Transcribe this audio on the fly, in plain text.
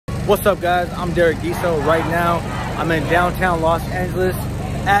What's up, guys? I'm Derek Giso. Right now, I'm in downtown Los Angeles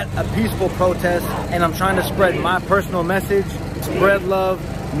at a peaceful protest, and I'm trying to spread my personal message, spread love,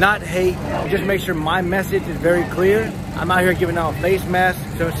 not hate. Just make sure my message is very clear. I'm out here giving out face masks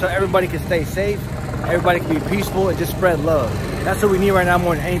so everybody can stay safe, everybody can be peaceful, and just spread love. That's what we need right now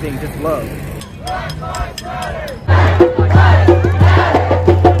more than anything, just love.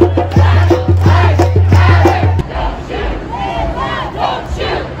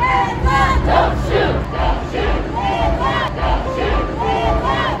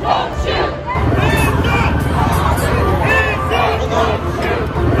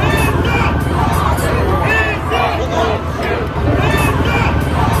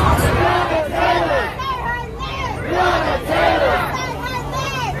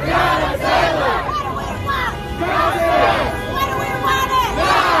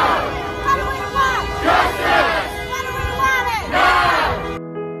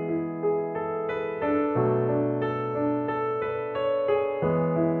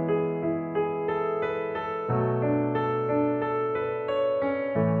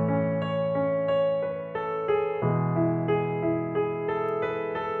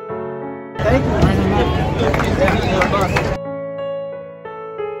 Thank you.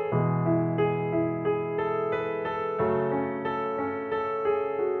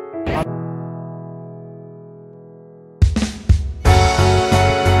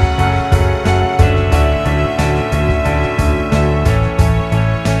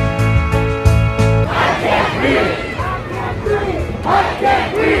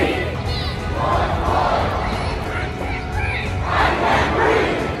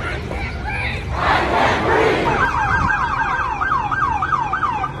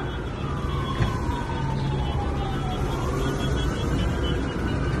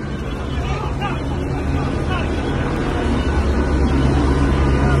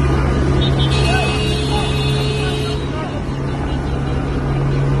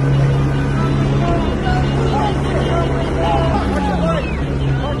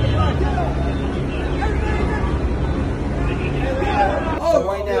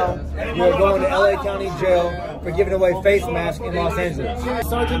 We're going to LA County Jail for giving away face masks in Los Angeles.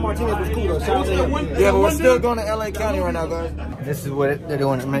 Sergeant Martinez was cool though. Yeah, but we're still going to LA County right now, guys. This is what they're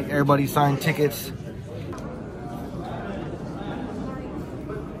doing to make everybody sign tickets.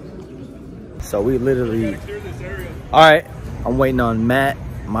 So we literally... Alright, I'm waiting on Matt,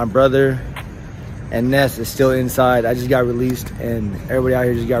 my brother, and Ness is still inside. I just got released, and everybody out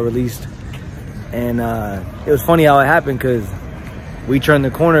here just got released. And it was funny how it happened, because we turned the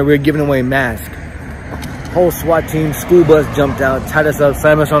corner, we were giving away masks. Whole SWAT team, school bus jumped out, tied us up,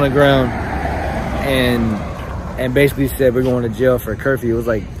 slammed us on the ground, and basically said we're going to jail for a curfew.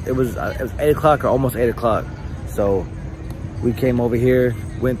 It was 8 o'clock or almost 8 o'clock. So we came over here,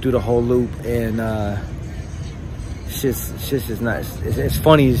 went through the whole loop, and shit's just nice. It's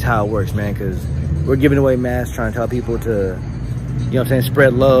funny just how it works, man, because we're giving away masks, trying to tell people to, you know what I'm saying,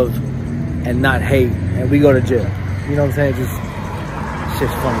 spread love and not hate, and we go to jail. You know what I'm saying?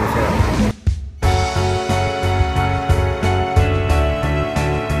 Just funny as hell.